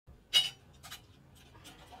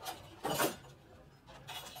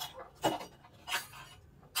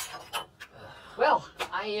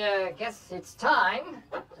I guess it's time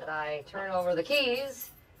that I turn over the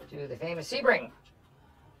keys to the famous Sebring.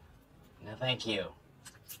 No, thank you.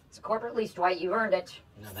 It's a corporate lease, Dwight. You earned it.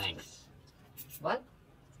 No, thanks. What?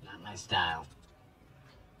 Not my style.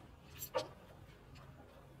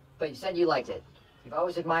 But you said you liked it. You've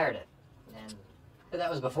always admired it. And But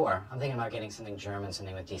that was before. I'm thinking about getting something German,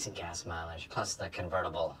 something with decent gas mileage. Plus, the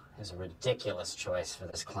convertible is a ridiculous choice for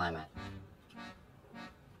this climate.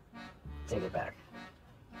 take it back.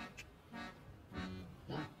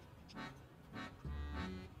 No.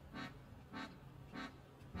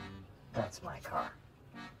 That's my car.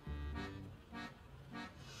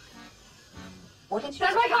 What did you...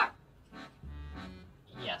 That's my car!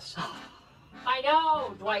 Yes. I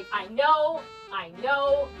know, Dwight. I know.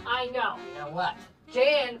 You know what?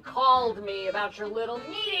 Jan called me about your little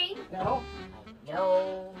meeting. No. I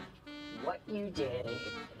know what you did.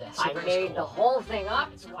 I Sebring's made cool. the whole thing up,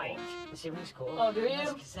 It's Dwight. cool. Sebring's cool. Oh, do you?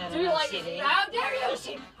 Let's cassette Do it you on like CD. How dare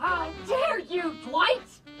you? How dare you, Dwight?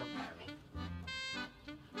 Don't fire me.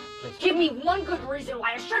 Please. Give me one good reason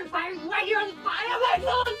why I shouldn't fire you right here on the spot. I'm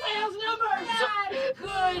excellent sales numbers. Not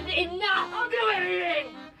good enough. I'll do anything.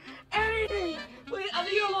 Anything. Please, I'll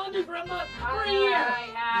do your laundry for a month. For a year. I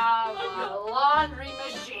have a laundry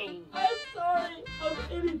machine. I'm sorry. Of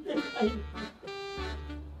anything I do.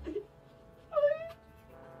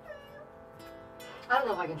 I don't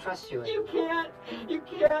know if I can trust you. You can't,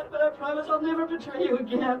 but I promise I'll never betray you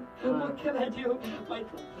again. What can I do? What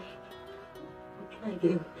can I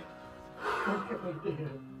do? What can I do?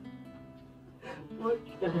 What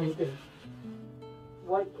can I do?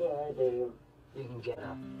 What can I do? You can get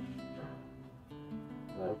up.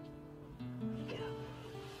 What? Get up.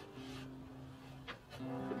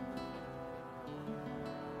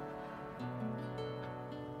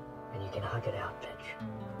 And you can hug it out,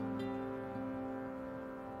 bitch.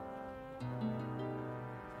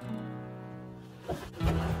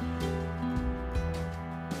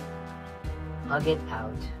 Hug it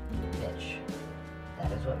out, bitch.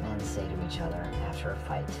 That is what men say to each other after a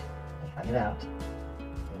fight. They hug it out.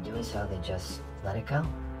 In doing so, they just let it go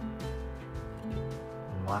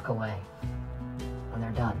and walk away when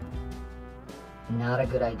they're done. Not a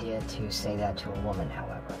good idea to say that to a woman,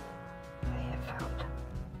 however. I have found.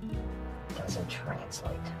 Doesn't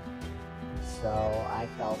translate. So I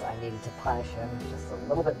felt I needed to punish him just a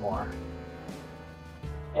little bit more.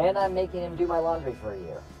 And I'm making him do my laundry for a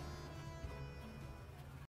year.